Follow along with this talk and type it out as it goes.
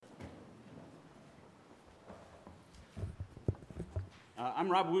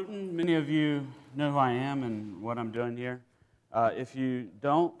I'm Rob Wooten. Many of you know who I am and what I'm doing here. If you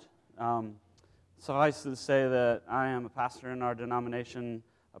don't, suffice to say that I am a pastor in our denomination,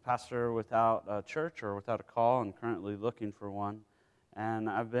 a pastor without a church or without a call, and currently looking for one. And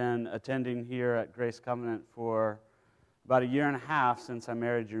I've been attending here at Grace Covenant for about a year and a half since I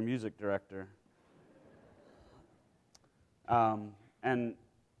married your music director. And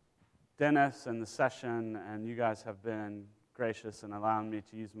Dennis and the session and you guys have been gracious in allowing me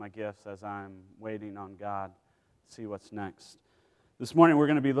to use my gifts as I'm waiting on God to see what's next. This morning we're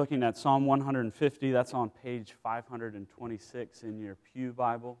going to be looking at Psalm 150. That's on page 526 in your Pew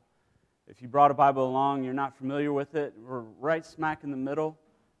Bible. If you brought a Bible along, you're not familiar with it, we're right smack in the middle,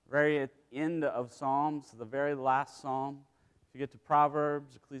 very at the end of Psalms, the very last Psalm. If you get to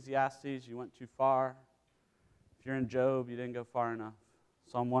Proverbs, Ecclesiastes, you went too far. If you're in Job, you didn't go far enough.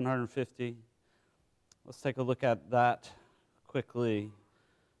 Psalm 150. Let's take a look at that quickly.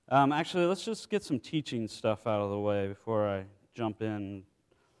 Actually, let's just get some teaching stuff out of the way before I jump in.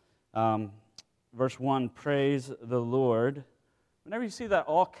 Verse 1, praise the Lord. Whenever you see that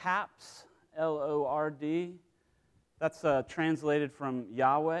all caps, L-O-R-D, that's translated from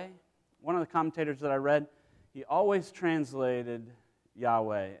Yahweh. One of the commentators that I read, he always translated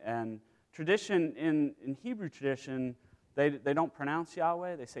Yahweh. And tradition, in Hebrew tradition, they don't pronounce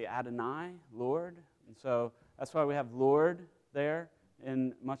Yahweh. They say Adonai, Lord. And so that's why we have Lord there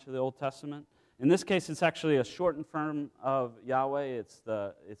in much of the Old Testament. In this case, it's actually a shortened form of Yahweh. It's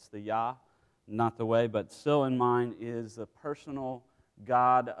the Yah, not the way, but still in mind is the personal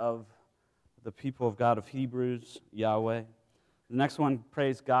God of the people of God of Hebrews, Yahweh. The next one,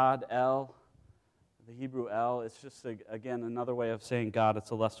 praise God, El. The Hebrew El, it's just, again, another way of saying God.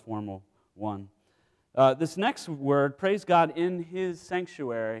 It's a less formal one. This next word, praise God in His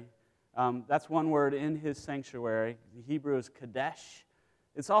sanctuary, that's one word, in His sanctuary. The Hebrew is Kadesh.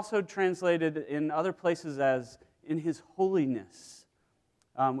 It's also translated in other places as in His holiness,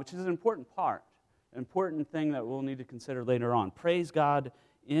 which is an important part, an important thing that we'll need to consider later on. Praise God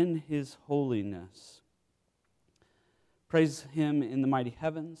in His holiness. Praise Him in the mighty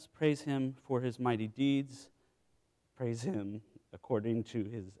heavens. Praise Him for His mighty deeds. Praise Him according to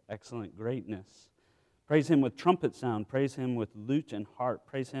His excellent greatness. Praise Him with trumpet sound. Praise Him with lute and harp.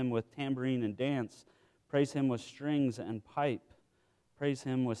 Praise Him with tambourine and dance. Praise Him with strings and pipe. Praise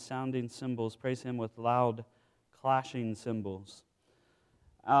Him with sounding cymbals. Praise Him with loud clashing cymbals.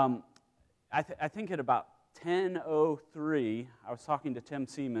 I think at about 10:03, I was talking to Tim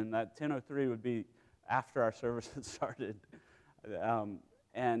Seaman. That 10:03 would be after our service had started. I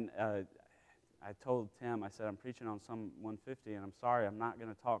told Tim, I said, I'm preaching on Psalm 150, and I'm sorry, I'm not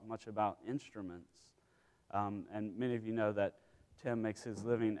going to talk much about instruments. And many of you know that Tim makes his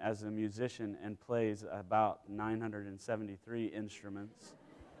living as a musician and plays about 973 instruments.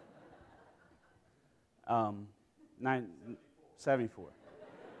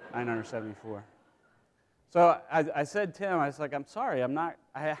 974. So I said, Tim, I was like, I'm sorry, I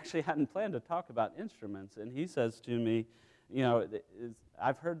actually hadn't planned to talk about instruments. And he says to me,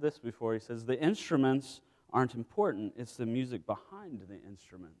 I've heard this before. He says, the instruments aren't important. It's the music behind the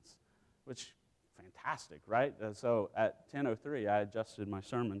instruments, which, fantastic, right? So at 10:03, I adjusted my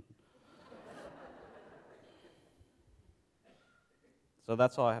sermon. So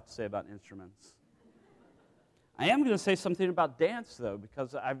that's all I have to say about instruments. I am going to say something about dance, though,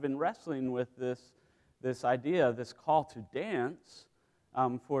 because I've been wrestling with this idea, this call to dance,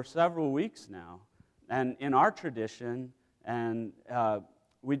 for several weeks now. And in our tradition,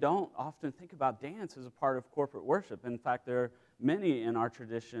 we don't often think about dance as a part of corporate worship. In fact, there are many in our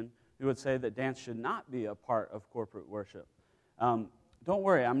tradition who would say that dance should not be a part of corporate worship. Don't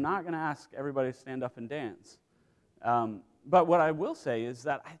worry, I'm not going to ask everybody to stand up and dance. But what I will say is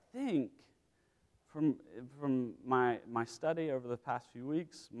that I think from my study over the past few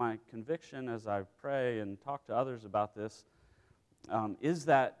weeks, my conviction as I pray and talk to others about this, is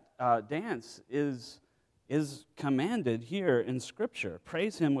that dance is commanded here in Scripture.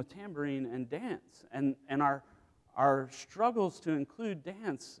 Praise Him with tambourine and dance. And our struggles to include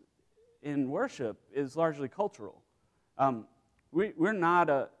dance in worship is largely cultural. We're not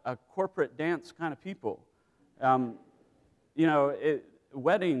a corporate dance kind of people.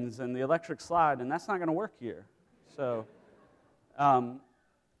 Weddings and the electric slide, and that's not going to work here. So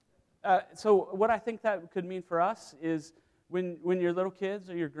what I think that could mean for us is when your little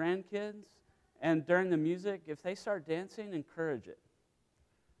kids or your grandkids, and during the music, if they start dancing, encourage it.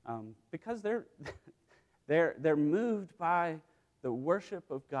 Because they're moved by the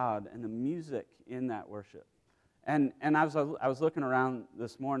worship of God and the music in that worship. And I was looking around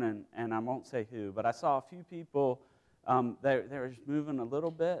this morning, and I won't say who, but I saw a few people They're just moving a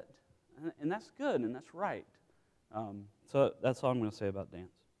little bit, and that's good, and that's right. So that's all I'm going to say about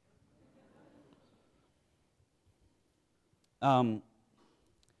dance.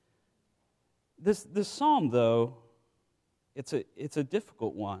 This psalm, though, it's a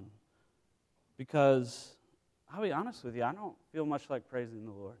difficult one because I'll be honest with you, I don't feel much like praising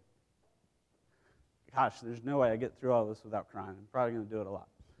the Lord. Gosh, there's no way I get through all this without crying. I'm probably going to do it a lot.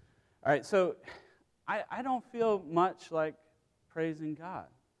 All right, so I don't feel much like praising God.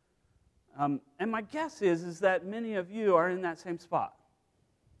 And my guess is that many of you are in that same spot.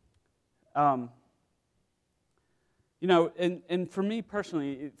 And for me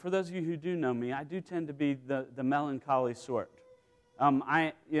personally, for those of you who do know me, I do tend to be the melancholy sort.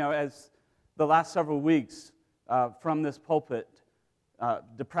 As the last several weeks from this pulpit,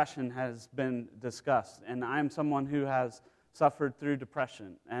 depression has been discussed, and I'm someone who has suffered through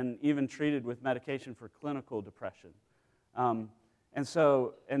depression and even treated with medication for clinical depression. And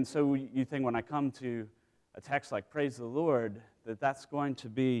so you think when I come to a text like "Praise the Lord," that's going to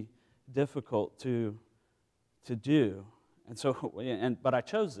be difficult to do. But I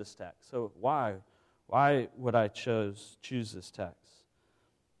chose this text. So why would I choose this text?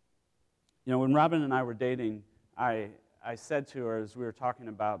 When Robin and I were dating, I said to her as we were talking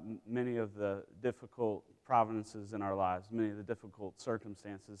about many of the difficult providences in our lives, many of the difficult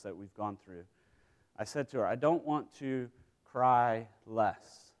circumstances that we've gone through, I said to her, I don't want to cry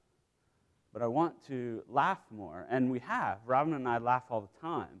less, but I want to laugh more. And we have. Robin and I laugh all the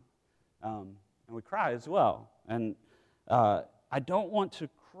time, and we cry as well. And I don't want to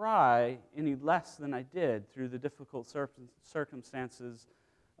cry any less than I did through the difficult circumstances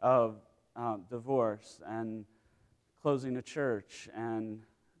of divorce and closing a church and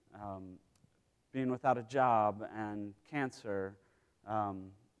being without a job and cancer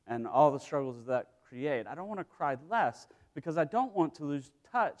and all the struggles that create. I don't want to cry less because I don't want to lose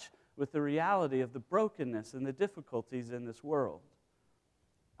touch with the reality of the brokenness and the difficulties in this world.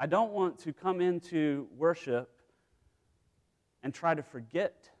 I don't want to come into worship and try to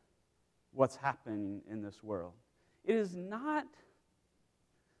forget what's happening in this world. It is not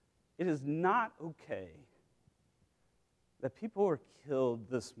okay that people were killed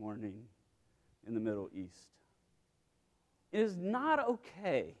this morning in the Middle East. It is not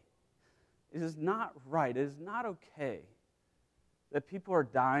okay. It is not right. It is not okay that people are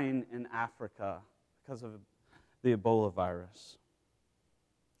dying in Africa because of the Ebola virus.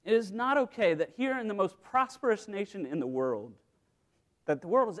 It is not okay that here in the most prosperous nation in the world, that the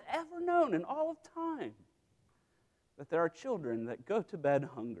world has ever known in all of time, that there are children that go to bed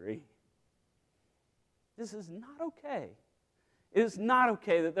hungry. This is not okay. It is not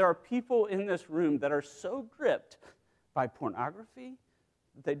okay that there are people in this room that are so gripped by pornography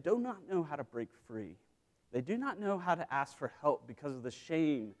that they do not know how to break free. They do not know how to ask for help because of the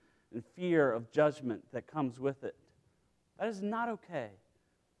shame and fear of judgment that comes with it. That is not okay.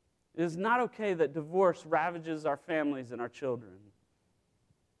 It is not okay that divorce ravages our families and our children.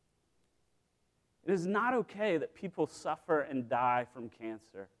 It is not okay that people suffer and die from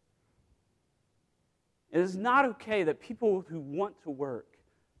cancer. It is not okay that people who want to work,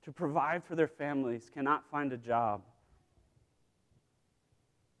 to provide for their families, cannot find a job.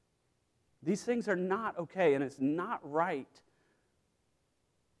 These things are not okay, and it's not right.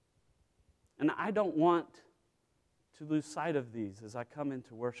 And I don't want to lose sight of these as I come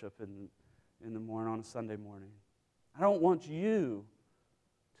into worship in the morning on a Sunday morning. I don't want you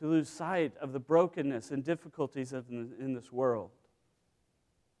to lose sight of the brokenness and difficulties in this world.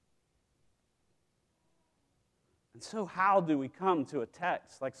 And so how do we come to a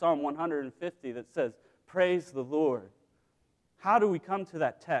text like Psalm 150 that says, praise the Lord? How do we come to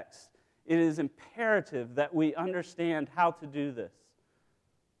that text? It is imperative that we understand how to do this,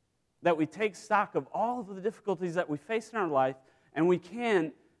 that we take stock of all of the difficulties that we face in our life, and we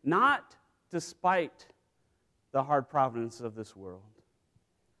can, not despite the hard providence of this world,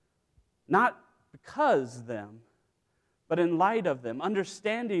 not because of them, but in light of them,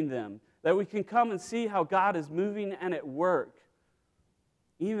 understanding them, that we can come and see how God is moving and at work,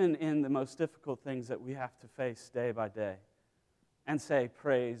 even in the most difficult things that we have to face day by day, and say,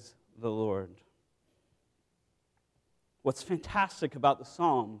 praise the Lord. What's fantastic about the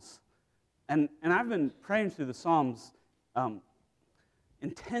Psalms, and I've been praying through the Psalms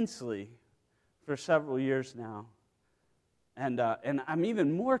intensely for several years now, and I'm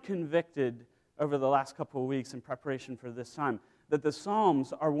even more convicted over the last couple of weeks in preparation for this time that the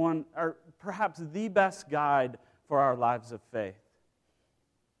Psalms are perhaps the best guide for our lives of faith.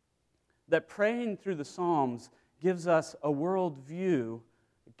 That praying through the Psalms gives us a worldview,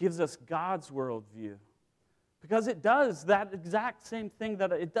 gives us God's worldview, Because it does that exact same thing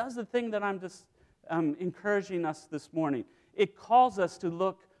it does the thing that I'm just encouraging us this morning. It calls us to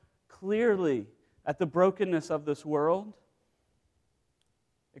look clearly at the brokenness of this world.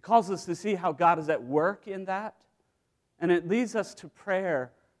 It calls us to see how God is at work in that. And it leads us to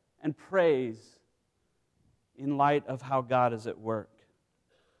prayer and praise in light of how God is at work.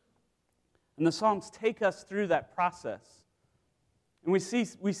 And the Psalms take us through that process. And we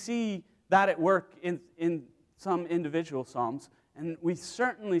see that at work in some individual Psalms. And we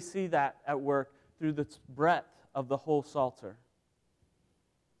certainly see that at work through the breadth of the whole Psalter.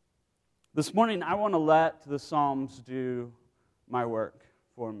 This morning, I want to let the Psalms do my work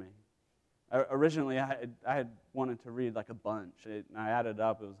for me. Originally, I had wanted to read like a bunch. I added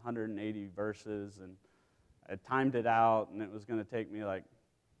up, it was 180 verses, and I timed it out, and it was going to take me like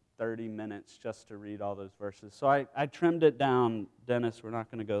 30 minutes just to read all those verses. So I trimmed it down. Dennis, we're not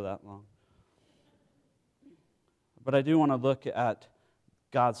going to go that long. But I do want to look at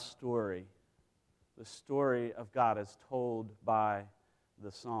God's story. The story of God as told by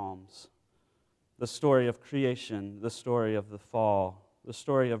the Psalms. The story of creation, the story of the fall, the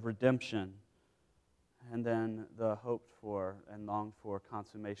story of redemption, and then the hoped for and longed for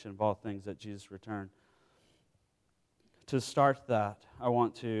consummation of all things at Jesus' return. To start that, I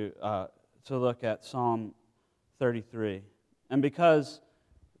want to look at Psalm 33. And because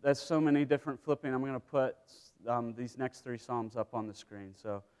there's so many different flipping, I'm going to put these next three Psalms up on the screen.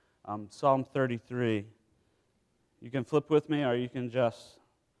 So Psalm 33. You can flip with me, or you can just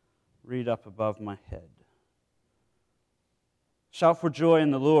read up above my head. Shout for joy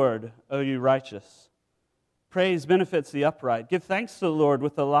in the Lord, O you righteous. Praise benefits the upright. Give thanks to the Lord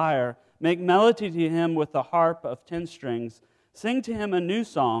with the lyre. Make melody to him with the harp of 10 strings. Sing to him a new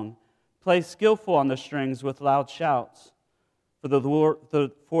song. Play skillful on the strings with loud shouts. For the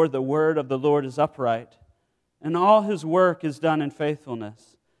word of the Lord is upright, and all his work is done in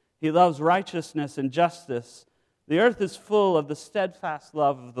faithfulness. He loves righteousness and justice. The earth is full of the steadfast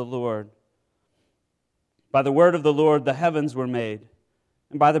love of the Lord. By the word of the Lord the heavens were made,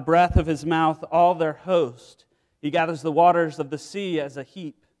 and by the breath of his mouth all their host. He gathers the waters of the sea as a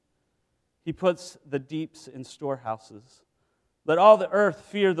heap. He puts the deeps in storehouses. Let all the earth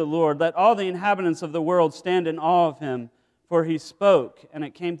fear the Lord. Let all the inhabitants of the world stand in awe of him. For he spoke, and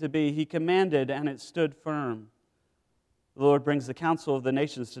it came to be. He commanded, and it stood firm. The Lord brings the counsel of the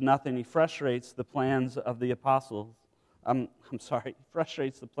nations to nothing. He frustrates the plans of the apostles. He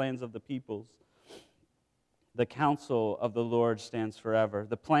frustrates the plans of the peoples. The counsel of the Lord stands forever,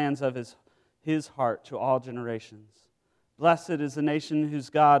 the plans of his heart to all generations. Blessed is the nation whose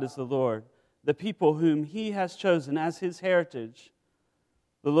God is the Lord, the people whom he has chosen as his heritage.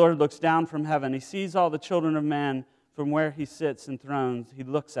 The Lord looks down from heaven. He sees all the children of man from where he sits enthroned. He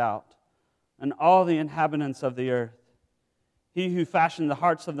looks out, and all the inhabitants of the earth. He who fashioned the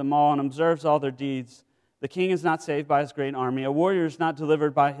hearts of them all and observes all their deeds. The king is not saved by his great army. A warrior is not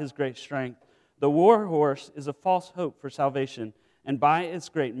delivered by his great strength. The war horse is a false hope for salvation, and by its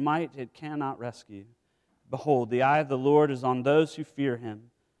great might it cannot rescue. Behold, the eye of the Lord is on those who fear him,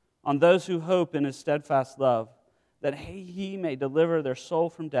 on those who hope in his steadfast love, that he may deliver their soul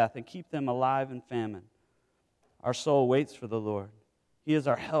from death and keep them alive in famine. Our soul waits for the Lord. He is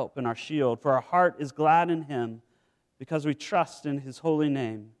our help and our shield, for our heart is glad in him, because we trust in his holy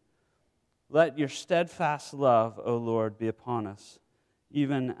name. Let your steadfast love, O Lord, be upon us,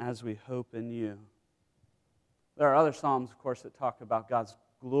 even as we hope in you. There are other Psalms, of course, that talk about God's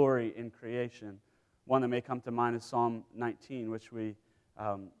glory in creation. One that may come to mind is Psalm 19, which we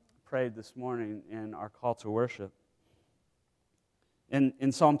prayed this morning in our call to worship.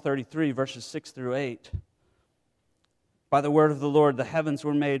 In Psalm 33, verses 6 through 8, by the word of the Lord the heavens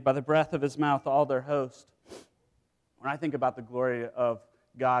were made, by the breath of his mouth all their host. When I think about the glory of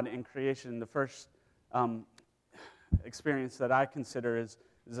God in creation, the first experience that I consider is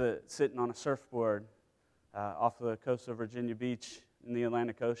sitting on a surfboard off the coast of Virginia Beach in the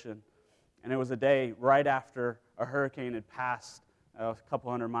Atlantic Ocean. And it was a day right after a hurricane had passed a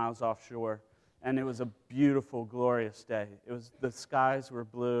couple hundred miles offshore. And it was a beautiful, glorious day. The skies were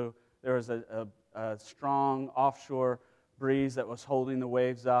blue. There was a strong offshore breeze that was holding the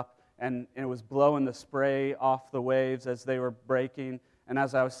waves up. And it was blowing the spray off the waves as they were breaking. And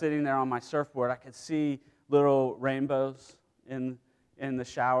as I was sitting there on my surfboard, I could see little rainbows in the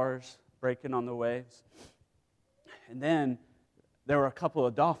showers breaking on the waves. And then there were a couple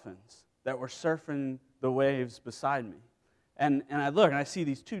of dolphins that were surfing the waves beside me. And I look, and I see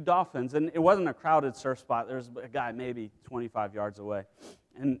these two dolphins, and it wasn't a crowded surf spot. There was a guy maybe 25 yards away.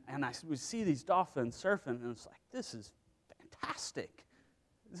 And we see these dolphins surfing, and it's like, this is fantastic.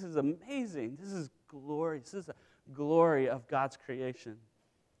 This is amazing. This is glorious. This is a glory of God's creation.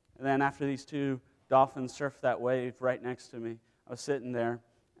 And then after these two dolphins surfed that wave right next to me, I was sitting there,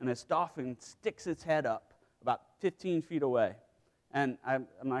 and this dolphin sticks its head up about 15 feet away. And I'm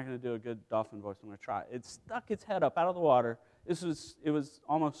not going to do a good dolphin voice. I'm going to try. It stuck its head up out of the water. It was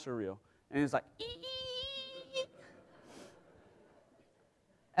almost surreal. And it was like, ee!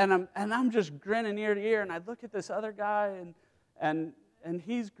 And I'm just grinning ear to ear. And I look at this other guy, and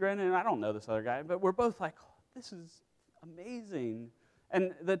he's grinning. And I don't know this other guy, but we're both like, oh, this is amazing.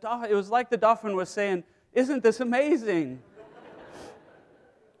 And it was like the dolphin was saying, isn't this amazing?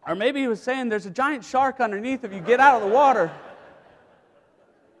 Or maybe he was saying, there's a giant shark underneath if you get out of the water.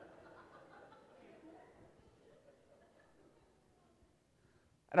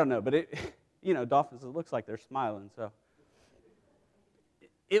 I don't know, but dolphins, it looks like they're smiling. So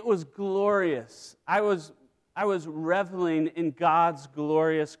it was glorious. I was reveling in God's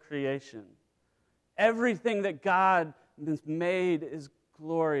glorious creation. Everything that God has made is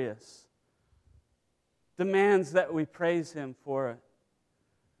glorious. Demands that we praise Him for it.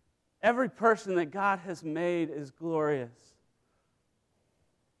 Every person that God has made is glorious.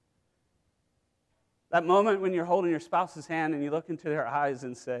 That moment when you're holding your spouse's hand and you look into their eyes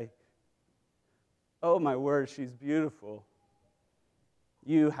and say, oh my word, she's beautiful.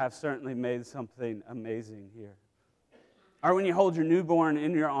 You have certainly made something amazing here. Or when you hold your newborn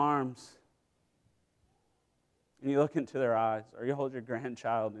in your arms and you look into their eyes, or you hold your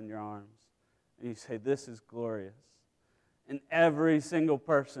grandchild in your arms and you say, this is glorious. And every single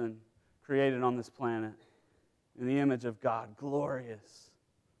person created on this planet in the image of God, glorious.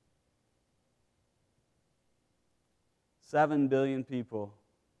 7 billion people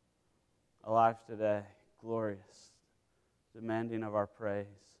alive today, glorious, demanding of our praise.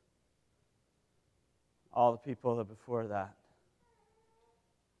 All the people that before that.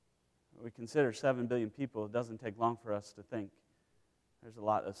 When we consider 7 billion people, it doesn't take long for us to think there's a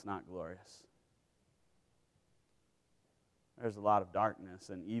lot that's not glorious. There's a lot of darkness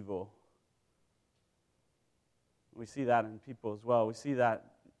and evil. We see that in people as well. We see that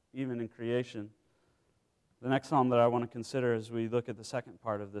even in creation. The next psalm that I want to consider as we look at the second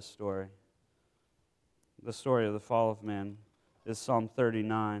part of this story, the story of the fall of man, is Psalm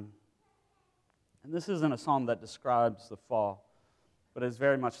 39. And this isn't a psalm that describes the fall, but is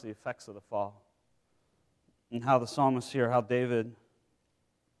very much the effects of the fall. And how the psalmist here, how David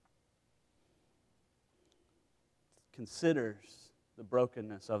considers the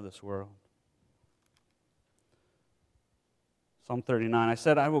brokenness of this world. Psalm 39, I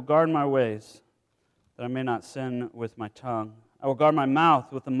said, I will guard my ways, that I may not sin with my tongue. I will guard my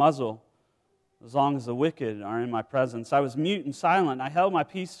mouth with the muzzle, as long as the wicked are in my presence. I was mute and silent. I held my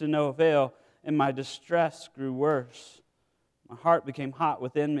peace to no avail, and my distress grew worse. My heart became hot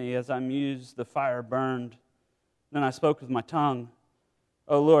within me. As I mused, the fire burned. Then I spoke with my tongue.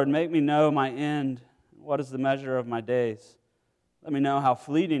 O Lord, make me know my end. What is the measure of my days? Let me know how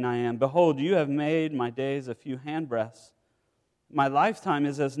fleeting I am. Behold, you have made my days a few handbreadths. My lifetime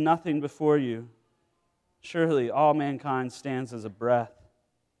is as nothing before you. Surely all mankind stands as a breath.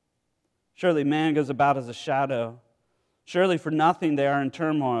 Surely man goes about as a shadow. Surely for nothing they are in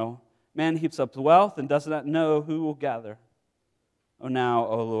turmoil. Man heaps up wealth and does not know who will gather. O now,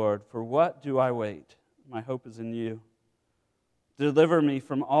 O Lord, for what do I wait? My hope is in you. Deliver me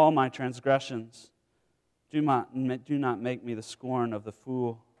from all my transgressions. Do not make me the scorn of the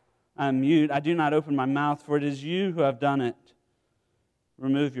fool. I am mute. I do not open my mouth, for it is you who have done it.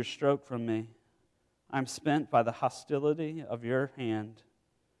 Remove your stroke from me. I am spent by the hostility of your hand.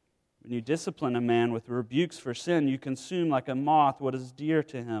 When you discipline a man with rebukes for sin, you consume like a moth what is dear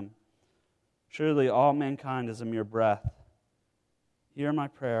to him. Surely all mankind is a mere breath. Hear my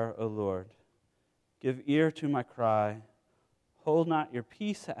prayer, O Lord. Give ear to my cry. Hold not your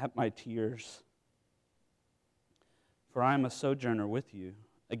peace at my tears. For I am a sojourner with you,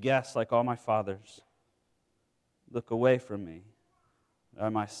 a guest like all my fathers. Look away from me,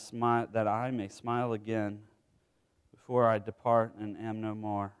 that I may smile again before I depart and am no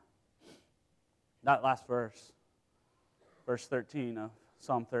more. That last verse, verse 13 of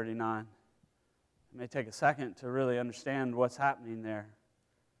Psalm 39, it may take a second to really understand what's happening there.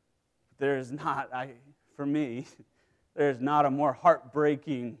 There is not, for me, there is not a more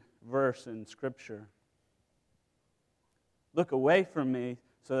heartbreaking verse in Scripture. Look away from me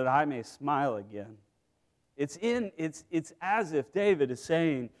so that I may smile again. It's as if David is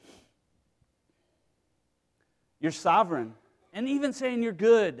saying, you're sovereign, and even saying you're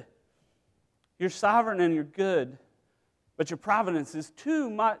good. You're sovereign and you're good, but your providence is too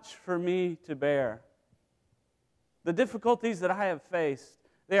much for me to bear. The difficulties that I have faced,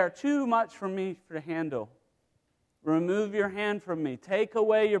 They are too much for me to handle. Remove your hand from me. Take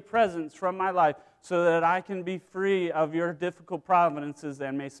away your presence from my life so that I can be free of your difficult providences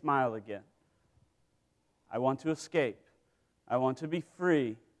and may smile again. I want to escape. I want to be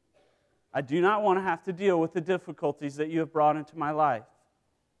free. I do not want to have to deal with the difficulties that you have brought into my life.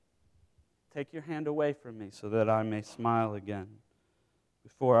 Take your hand away from me so that I may smile again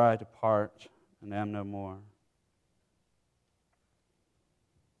before I depart and am no more.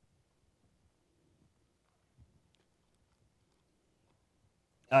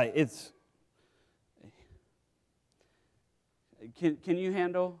 Can you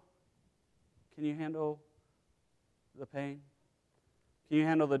handle the pain? Can you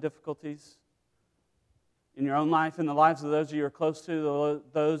handle the difficulties in your own life, in the lives of those you are close to,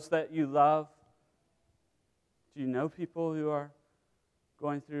 those that you love? Do you know people who are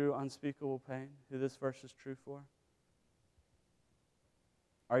going through unspeakable pain, who this verse is true for?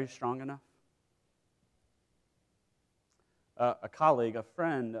 Are you strong enough? A colleague, a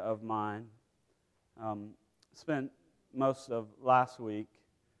friend of mine, spent most of last week,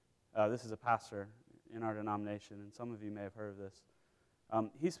 this is a pastor in our denomination, and some of you may have heard of this.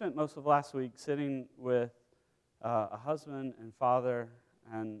 He spent most of last week sitting with a husband and father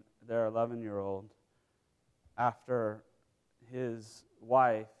and their 11-year-old after his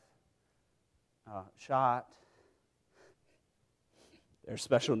wife shot their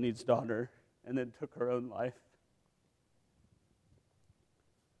special needs daughter and then took her own life.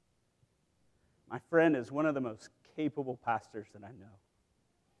 My friend is one of the most capable pastors that I know.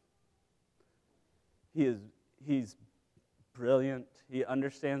 He's brilliant. He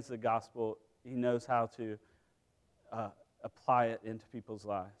understands the gospel. He knows how to apply it into people's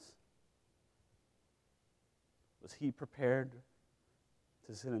lives. Was he prepared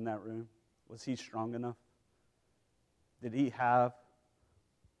to sit in that room? Was he strong enough? Did he have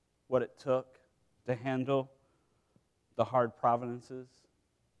what it took to handle the hard providences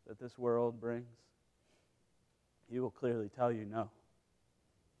that this world brings? He will clearly tell you no.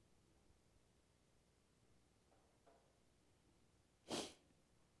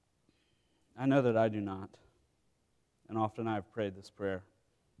 I know that I do not. And often I have prayed this prayer.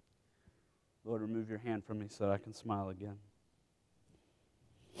 Lord, remove your hand from me so that I can smile again.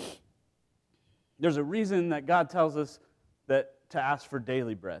 There's a reason that God tells us that to ask for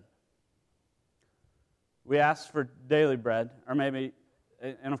daily bread. We ask for daily bread, or maybe,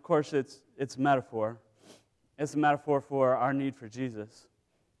 and of course it's metaphor. It's a metaphor for our need for Jesus.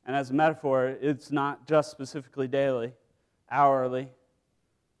 And as a metaphor, it's not just specifically daily, hourly.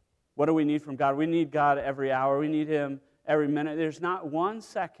 What do we need from God? We need God every hour. We need Him every minute. There's not 1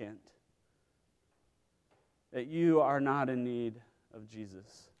 second that you are not in need of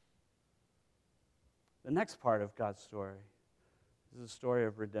Jesus. The next part of God's story is the story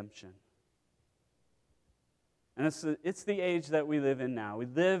of redemption. And it's the age that we live in now. We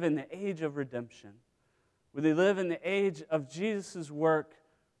live in the age of redemption. We live in the age of Jesus' work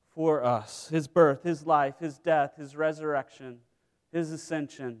for us. His birth, His life, His death, His resurrection, His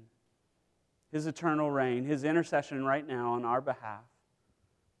ascension, His eternal reign, His intercession right now on our behalf.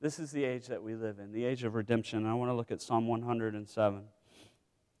 This is the age that we live in, the age of redemption. And I want to look at Psalm 107.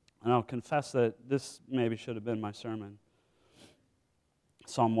 And I'll confess that this maybe should have been my sermon.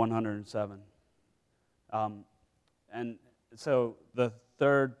 Psalm 107. And so the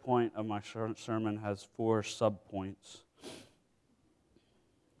third point of my sermon has 4 subpoints.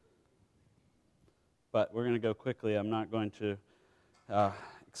 But we're going to go quickly. I'm not going to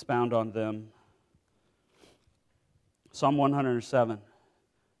expound on them. Psalm 107.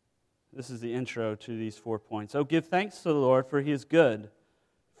 This is the intro to these 4 points. Oh, give thanks to the Lord, for He is good,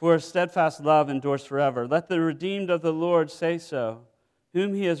 for His steadfast love endures forever. Let the redeemed of the Lord say so,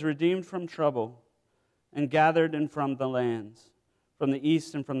 whom He has redeemed from trouble and gathered in from the lands, from the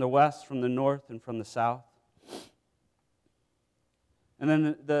east and from the west, from the north and from the south. And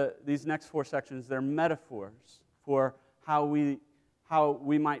then these next 4 sections, they're metaphors for how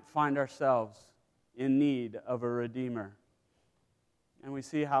we might find ourselves in need of a Redeemer. And we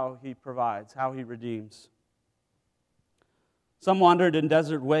see how He provides, how He redeems. Some wandered in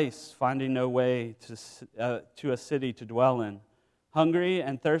desert wastes, finding no way to a city to dwell in. Hungry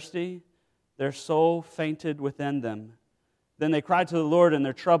and thirsty, their soul fainted within them. Then they cried to the Lord in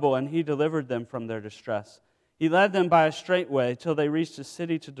their trouble, and He delivered them from their distress. He led them by a straight way till they reached a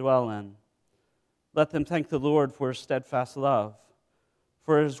city to dwell in. Let them thank the Lord for His steadfast love,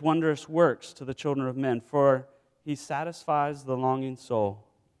 for His wondrous works to the children of men, for He satisfies the longing soul,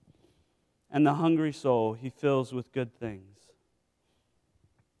 and the hungry soul He fills with good things.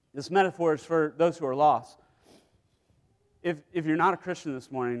 This metaphor is for those who are lost. If you're not a Christian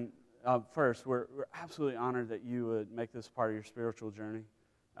this morning, first, we're absolutely honored that you would make this part of your spiritual journey.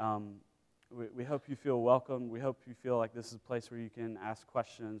 We hope you feel welcome. We hope you feel like this is a place where you can ask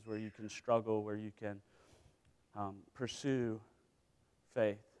questions, where you can struggle, where you can pursue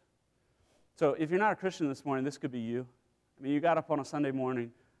faith. So if you're not a Christian this morning, this could be you. I mean, you got up on a Sunday morning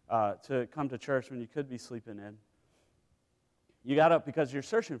to come to church when you could be sleeping in. You got up because you're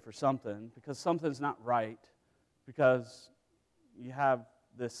searching for something, because something's not right, because you have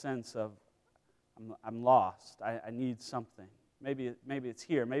this sense of, I'm lost, I need something. Maybe it's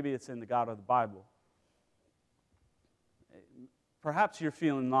here, maybe it's in the God of the Bible. Perhaps you're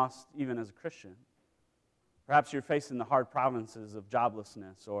feeling lost even as a Christian. Perhaps you're facing the hard provinces of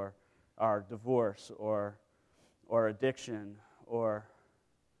joblessness or divorce or addiction, and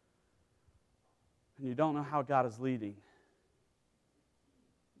you don't know how God is leading.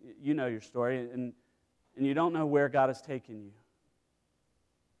 You know your story, and you don't know where God is taking you.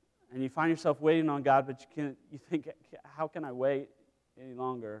 And you find yourself waiting on God, but you think, how can I wait any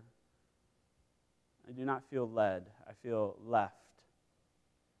longer? I do not feel led. I feel left.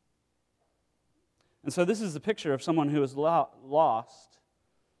 And so this is the picture of someone who is lost.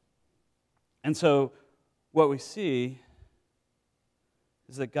 And so what we see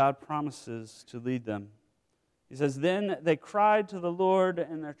is that God promises to lead them. He says, then they cried to the Lord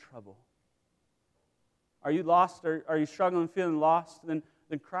in their trouble. Are you lost? Are you struggling, feeling lost? Then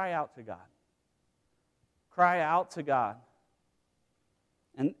cry out to God. Cry out to God.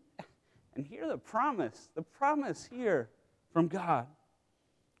 And hear the promise here from God.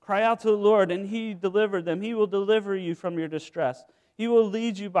 Cry out to the Lord, and He delivered them. He will deliver you from your distress. He will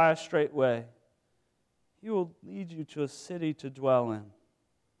lead you by a straight way. He will lead you to a city to dwell in.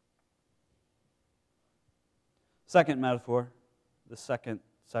 Second metaphor, the second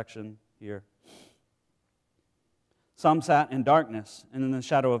section here. Some sat in darkness and in the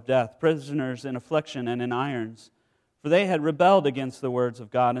shadow of death, prisoners in affliction and in irons, for they had rebelled against the words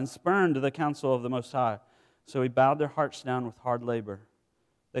of God and spurned the counsel of the Most High. So He bowed their hearts down with hard labor.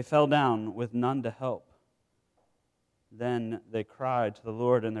 They fell down with none to help. Then they cried to the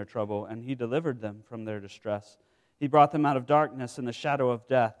Lord in their trouble, and He delivered them from their distress. He brought them out of darkness and the shadow of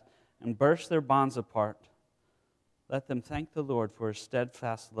death and burst their bonds apart. Let them thank the Lord for His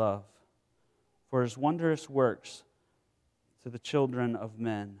steadfast love, for His wondrous works to the children of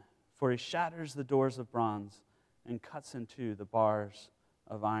men. For He shatters the doors of bronze and cuts in two the bars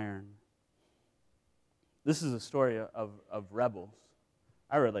of iron. This is a story of rebels.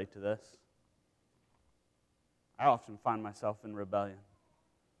 I relate to this. I often find myself in rebellion.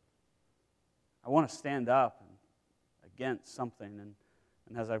 I want to stand up against something, and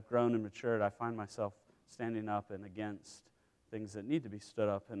as I've grown and matured, I find myself standing up and against things that need to be stood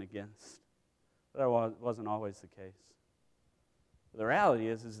up and against. But that wasn't always the case. But the reality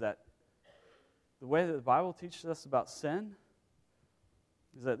is that the way that the Bible teaches us about sin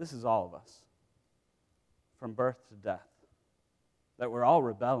is that this is all of us, from birth to death, that we're all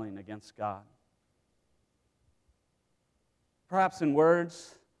rebelling against God. Perhaps in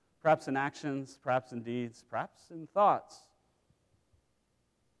words, perhaps in actions, perhaps in deeds, perhaps in thoughts.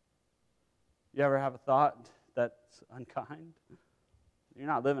 You ever have a thought that's unkind? You're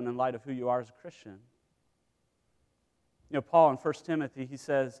not living in light of who you are as a Christian. You know, Paul in 1 Timothy, he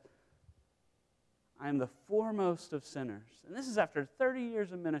says, I am the foremost of sinners. And this is after 30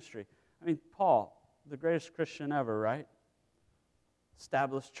 years of ministry. I mean, Paul, the greatest Christian ever, right?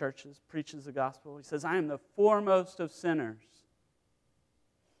 Established churches, preaches the gospel. He says, I am the foremost of sinners.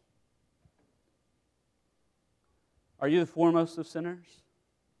 Are you the foremost of sinners?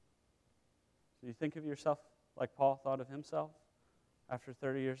 Do you think of yourself like Paul thought of himself after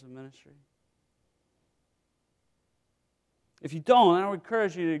 30 years of ministry? If you don't, I would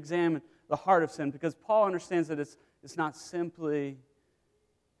encourage you to examine the heart of sin, because Paul understands that it's not simply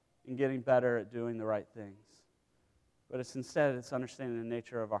in getting better at doing the right things, but it's understanding the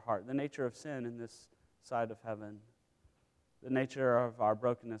nature of our heart, the nature of sin in this side of heaven, the nature of our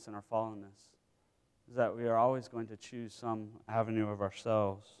brokenness and our fallenness, is that we are always going to choose some avenue of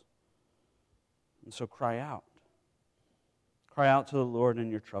ourselves. And so cry out. Cry out to the Lord in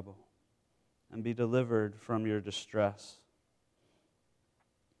your trouble and be delivered from your distress.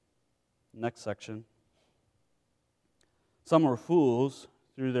 Next section. Some were fools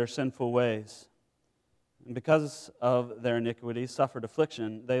through their sinful ways, and because of their iniquities suffered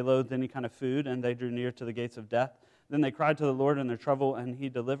affliction. They loathed any kind of food, and they drew near to the gates of death. Then they cried to the Lord in their trouble, and He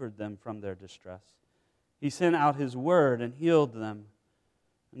delivered them from their distress. He sent out His word and healed them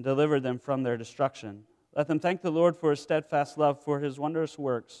and delivered them from their destruction. Let them thank the Lord for His steadfast love, for His wondrous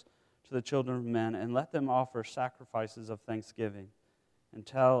works to to the children of men, and let them offer sacrifices of thanksgiving, and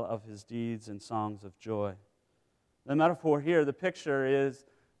tell of his deeds and songs of joy. The metaphor here, the picture is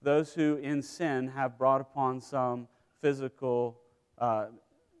those who in sin have brought upon some physical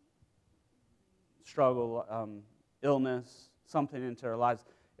struggle, illness, something into their lives.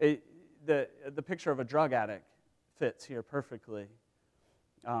 The picture of a drug addict fits here perfectly.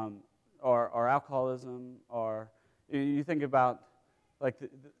 Or alcoholism, or you think about like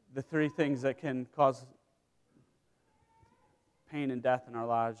the three things that can cause pain and death in our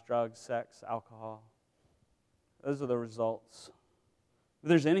lives: drugs, sex, alcohol. Those are the results. If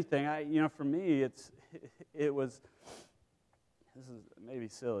there's anything, for me, it was, this is maybe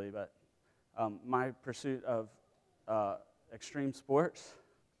silly, but my pursuit of extreme sports,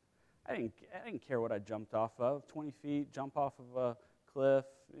 I didn't care what I jumped off of, 20 feet, jump off of a cliff,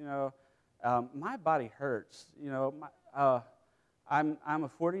 my body hurts. I'm a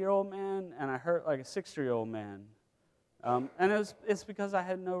 40-year-old man, and I hurt like a 60-year-old man. And it's because I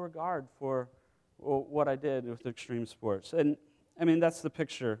had no regard for what I did with extreme sports. And, that's the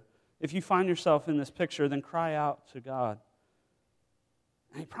picture. If you find yourself in this picture, then cry out to God.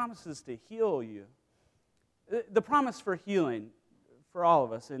 And he promises to heal you. The promise for healing, for all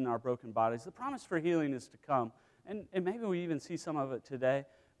of us in our broken bodies, the promise for healing is to come. And maybe we even see some of it today.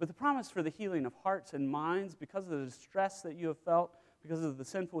 But the promise for the healing of hearts and minds, because of the distress that you have felt, because of the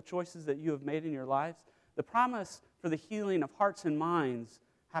sinful choices that you have made in your lives, the promise for the healing of hearts and minds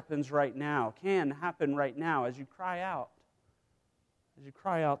happens right now, can happen right now as you cry out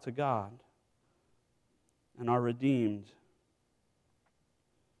to God and are redeemed.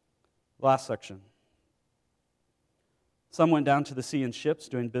 Last section. Some went down to the sea in ships,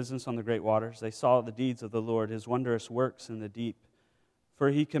 doing business on the great waters. They saw the deeds of the Lord, his wondrous works in the deep. For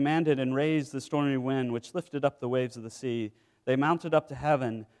he commanded and raised the stormy wind, which lifted up the waves of the sea. They mounted up to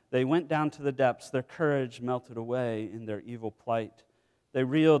heaven. They went down to the depths. Their courage melted away in their evil plight. They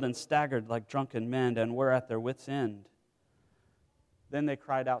reeled and staggered like drunken men and were at their wits' end. Then they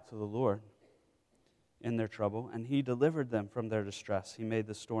cried out to the Lord in their trouble, and he delivered them from their distress. He made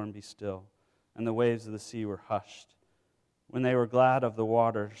the storm be still, and the waves of the sea were hushed. When they were glad of the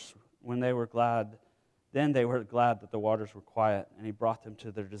waters, then they were glad that the waters were quiet, and he brought them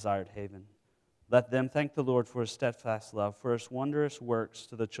to their desired haven. Let them thank the Lord for his steadfast love, for his wondrous works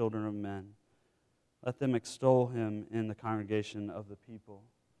to the children of men. Let them extol him in the congregation of the people.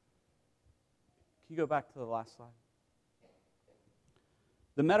 Can you go back to the last slide?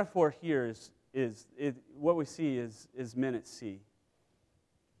 The metaphor here is what we see is men at sea.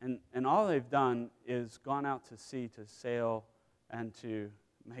 And all they've done is gone out to sea to sail and to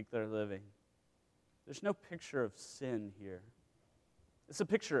make their living. There's no picture of sin here. It's a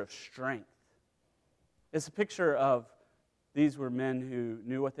picture of strength. It's a picture of these were men who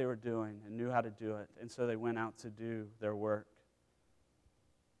knew what they were doing and knew how to do it, and so they went out to do their work.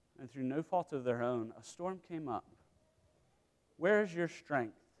 And through no fault of their own, a storm came up. Where is your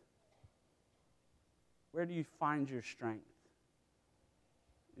strength? Where do you find your strength?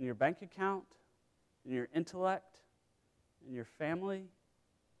 In your bank account? In your intellect? In your family?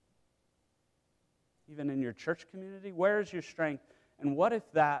 Even in your church community? Where is your strength? And what if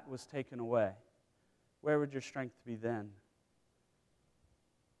that was taken away? Where would your strength be then?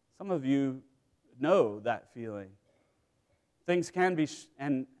 Some of you know that feeling. Things can be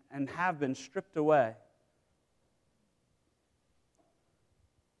and have been stripped away.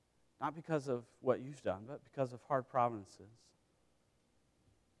 Not because of what you've done, but because of hard providences.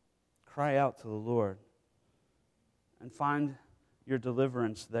 Cry out to the Lord and find your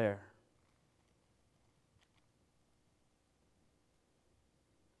deliverance there.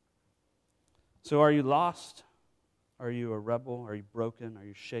 So are you lost? Are you a rebel? Are you broken? Are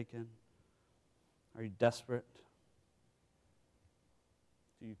you shaken? Are you desperate?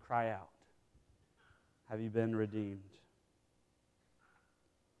 Do you cry out? Have you been redeemed?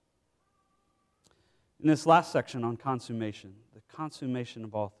 In this last section on consummation, the consummation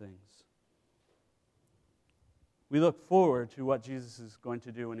of all things, we look forward to what Jesus is going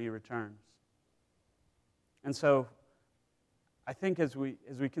to do when he returns. And so I think as we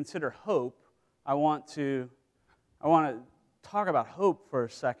consider hope, I want to talk about hope for a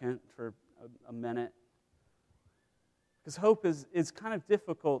second, for a minute. Because hope is kind of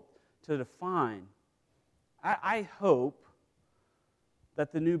difficult to define. I hope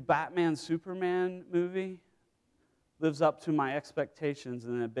that the new Batman Superman movie lives up to my expectations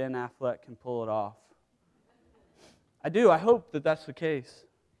and that Ben Affleck can pull it off. I do. I hope that that's the case.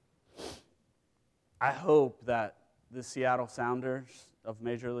 I hope that the Seattle Sounders of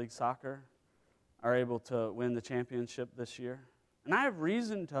Major League Soccer are able to win the championship this year. And I have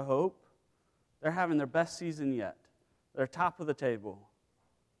reason to hope they're having their best season yet. They're top of the table.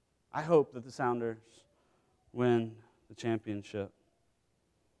 I hope that the Sounders win the championship.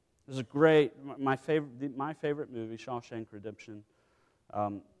 There's a great, my favorite movie, Shawshank Redemption.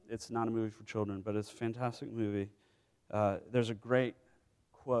 It's not a movie for children, but it's a fantastic movie. There's a great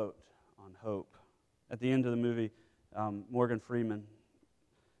quote on hope. At the end of the movie, Morgan Freeman,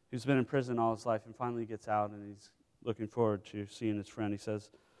 who's been in prison all his life and finally gets out and he's looking forward to seeing his friend, he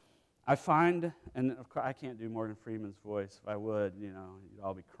says, I find, and of course I can't do Morgan Freeman's voice. If I would, you'd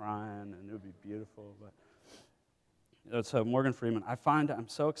all be crying and it would be beautiful. But so Morgan Freeman, I find I'm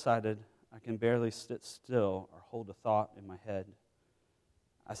so excited I can barely sit still or hold a thought in my head.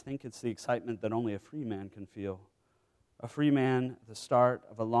 I think it's the excitement that only a free man can feel. A free man at the start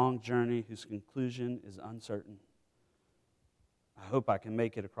of a long journey whose conclusion is uncertain. I hope I can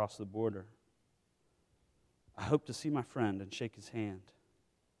make it across the border. I hope to see my friend and shake his hand.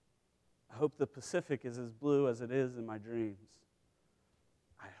 I hope the Pacific is as blue as it is in my dreams.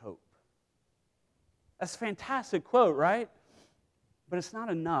 I hope. That's a fantastic quote, right? But it's not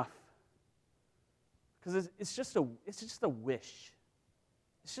enough. Because it's just a wish.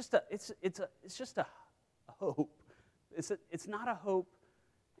 It's just a hope. It's not a hope.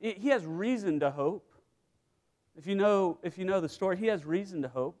 He has reason to hope. If you know the story, he has reason to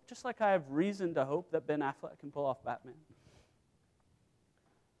hope. Just like I have reason to hope that Ben Affleck can pull off Batman.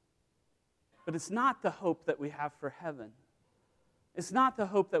 But it's not the hope that we have for heaven. It's not the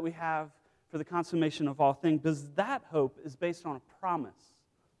hope that we have for the consummation of all things, because that hope is based on a promise.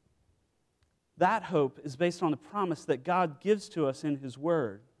 That hope is based on the promise that God gives to us in His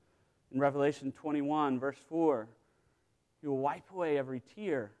Word. In Revelation 21, verse 4, He will wipe away every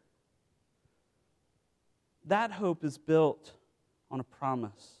tear. That hope is built on a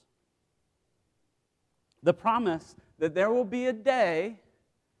promise. The promise that there will be a day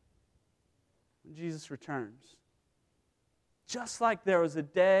when Jesus returns. Just like there was a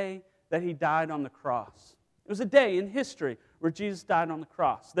day that He died on the cross. It was a day in history where Jesus died on the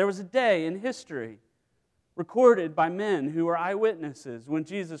cross. There was a day in history recorded by men who were eyewitnesses when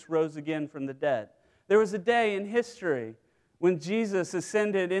Jesus rose again from the dead. There was a day in history when Jesus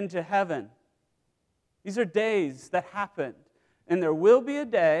ascended into heaven. These are days that happened. And there will be a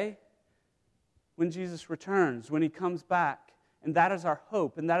day when Jesus returns, when He comes back. And that is our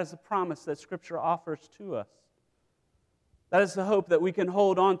hope, and that is the promise that Scripture offers to us. That is the hope that we can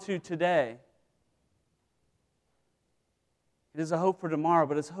hold on to today. It is a hope for tomorrow,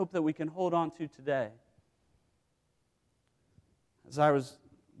 but it's a hope that we can hold on to today. As I was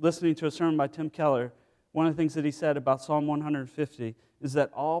listening to a sermon by Tim Keller, one of the things that he said about Psalm 150 is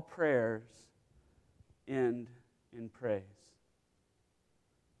that all prayers end in praise.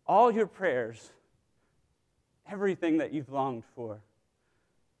 All your prayers, everything that you've longed for,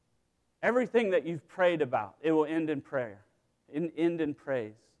 everything that you've prayed about, it will end in prayer, end in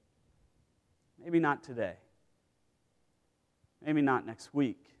praise. Maybe not today. Maybe not next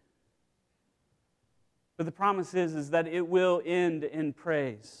week. But the promise is that it will end in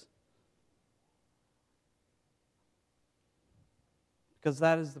praise. Because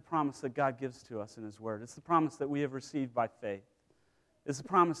that is the promise that God gives to us in His Word. It's the promise that we have received by faith. It's the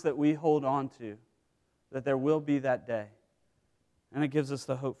promise that we hold on to, that there will be that day. And it gives us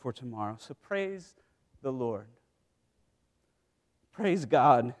the hope for tomorrow. So praise the Lord. Praise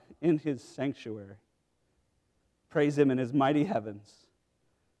God in His sanctuary. Praise Him in His mighty heavens.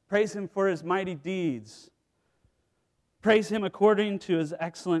 Praise Him for His mighty deeds. Praise Him according to His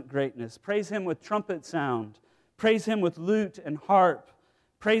excellent greatness. Praise Him with trumpet sound. Praise Him with lute and harp.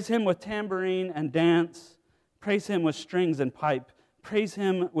 Praise Him with tambourine and dance. Praise Him with strings and pipe. Praise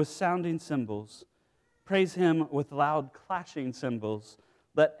Him with sounding cymbals. Praise Him with loud clashing cymbals.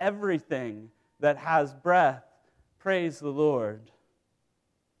 Let everything that has breath praise the Lord.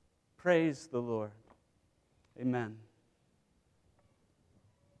 Praise the Lord. Amen.